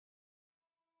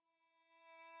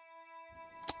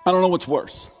I don't know what's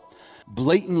worse,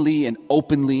 blatantly and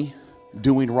openly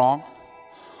doing wrong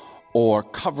or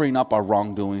covering up our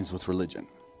wrongdoings with religion.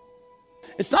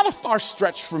 It's not a far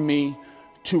stretch for me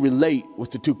to relate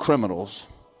with the two criminals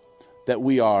that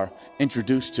we are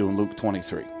introduced to in Luke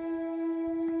 23.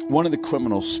 One of the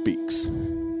criminals speaks.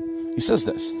 He says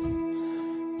this.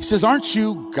 He says, "Aren't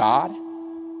you God?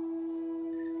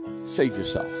 Save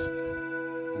yourself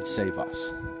and save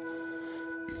us."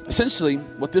 Essentially,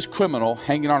 what this criminal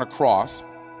hanging on a cross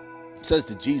says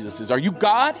to Jesus is, "Are you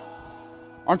God?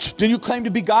 Do you claim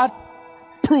to be God?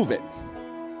 Prove it.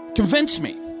 Convince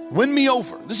me. Win me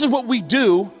over." This is what we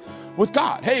do with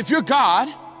God. Hey, if you're God,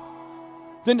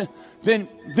 then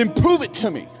prove it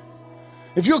to me.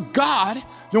 If you're God,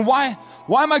 then why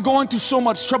am I going through so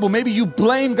much trouble? Maybe you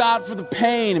blame God for the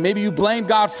pain, and maybe you blame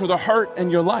God for the hurt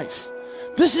in your life.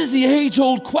 This is the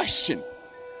age-old question.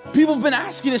 People have been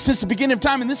asking it since the beginning of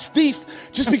time, and this thief,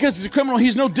 just because he's a criminal,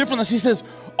 he's no different than us. He says,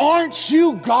 "Aren't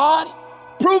you God?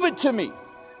 Prove it to me."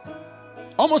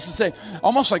 Almost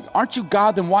like, aren't you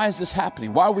God? Then why is this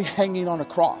happening? Why are we hanging on a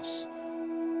cross?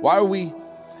 Why are we?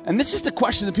 And this is the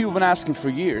question that people have been asking for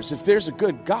years. If there's a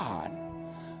good God,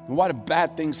 then why do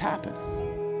bad things happen?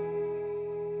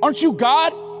 Aren't you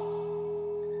God?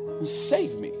 Then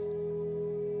save me.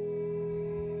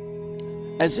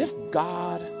 As if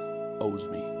God owes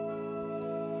me.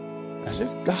 As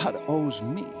if God owes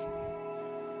me.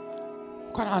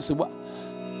 Quite honestly,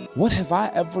 what have I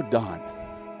ever done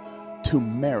to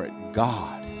merit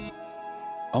God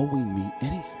owing me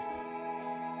anything?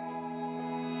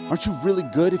 Aren't you really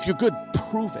good? If you're good,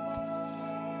 prove it.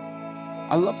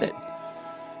 I love that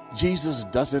Jesus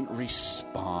doesn't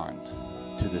respond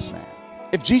to this man.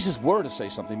 If Jesus were to say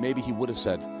something, maybe he would have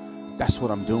said, "That's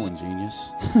what I'm doing,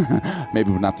 genius."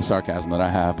 Maybe not the sarcasm that I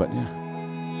have, but yeah.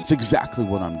 It's exactly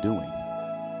what I'm doing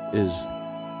is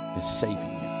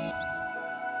saving you.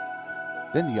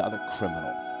 Then the other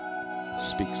criminal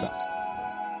speaks up.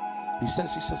 He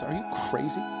says, "Are you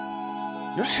crazy?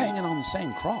 You're hanging on the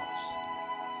same cross."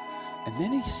 And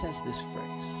then he says this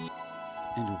phrase,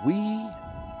 "And we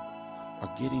are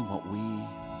getting what we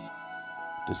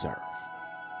deserve."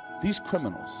 These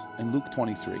criminals in Luke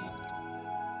 23,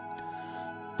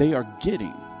 they are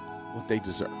getting what they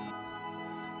deserve.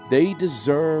 They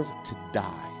deserve to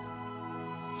die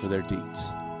for their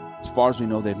deeds. As far as we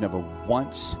know, they've never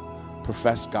once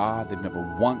professed God. They've never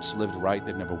once lived right.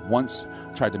 They've never once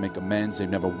tried to make amends. They've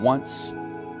never once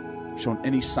shown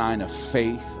any sign of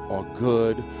faith or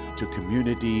good to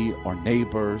community or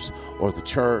neighbors or the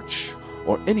church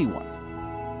or anyone.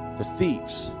 The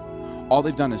thieves, all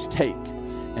they've done is take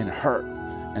and hurt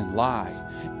and lie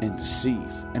and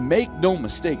deceive. And make no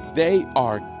mistake, they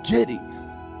are getting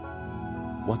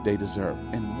what they deserve.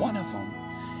 And one of them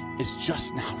is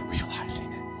just now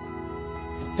realizing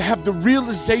it. They have the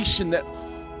realization that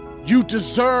you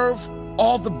deserve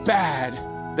all the bad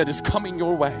that is coming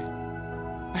your way.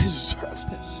 I deserve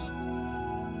this.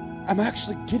 I'm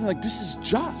actually getting, like, this is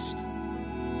just.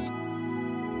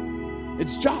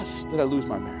 It's just that I lose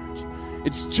my marriage.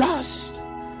 It's just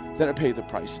that I pay the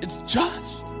price. It's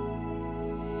just.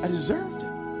 I deserved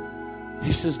it.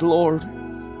 He says, "Lord,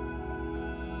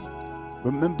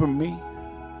 remember me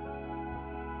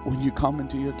when you come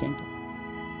into your kingdom."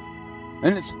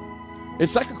 And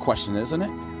it's like a question, isn't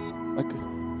it?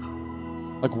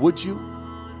 Like would you?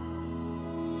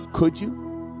 Could you?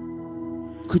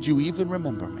 Could you even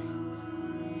remember me?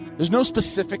 There's no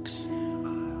specifics.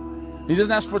 He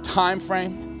doesn't ask for a time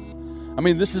frame. I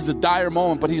mean, this is a dire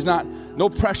moment, but he's not, no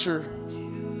pressure,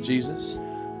 Jesus.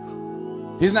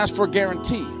 He doesn't ask for a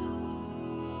guarantee.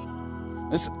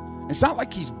 It's not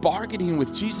like he's bargaining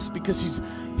with Jesus because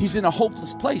he's in a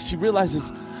hopeless place. He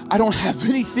realizes, I don't have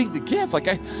anything to give. Like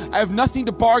I have nothing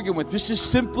to bargain with. This is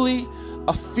simply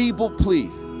a feeble plea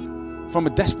from a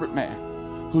desperate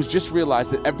man who's just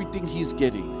realized that everything he's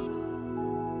getting,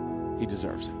 he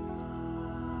deserves it.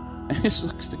 And he just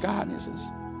looks to God and he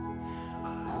says,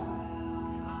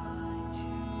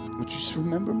 "Would you just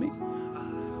remember me?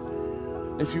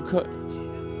 If you could."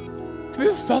 Have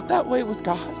you ever felt that way with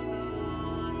God?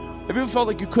 Have you ever felt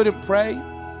like you couldn't pray,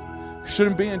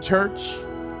 shouldn't be in church?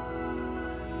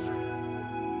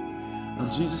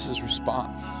 And Jesus'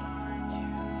 response,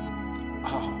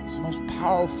 it's the most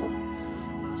powerful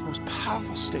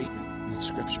statement in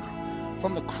Scripture.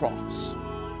 From the cross,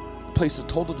 a place of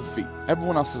total defeat.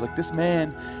 Everyone else is like, this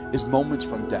man is moments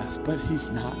from death, but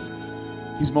he's not.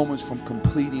 He's moments from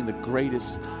completing the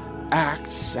greatest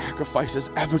sacrifice has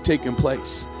ever taken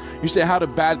place. You say, how do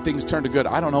bad things turn to good?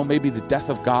 I don't know, maybe the death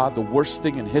of God, the worst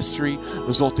thing in history,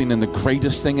 resulting in the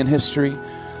greatest thing in history.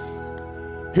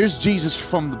 Here's Jesus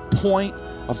from the point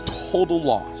of total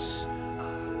loss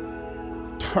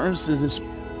turns to this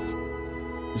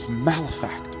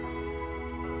malefactor.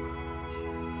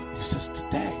 He says,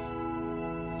 today.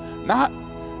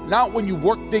 Not when you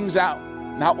work things out,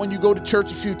 not when you go to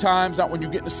church a few times, not when you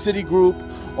get in a city group,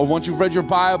 or once you've read your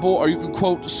Bible, or you can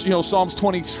quote, Psalms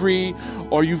 23,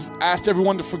 or you've asked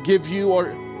everyone to forgive you,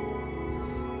 or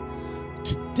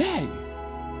today,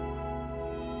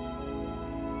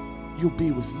 you'll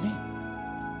be with me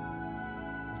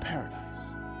in paradise.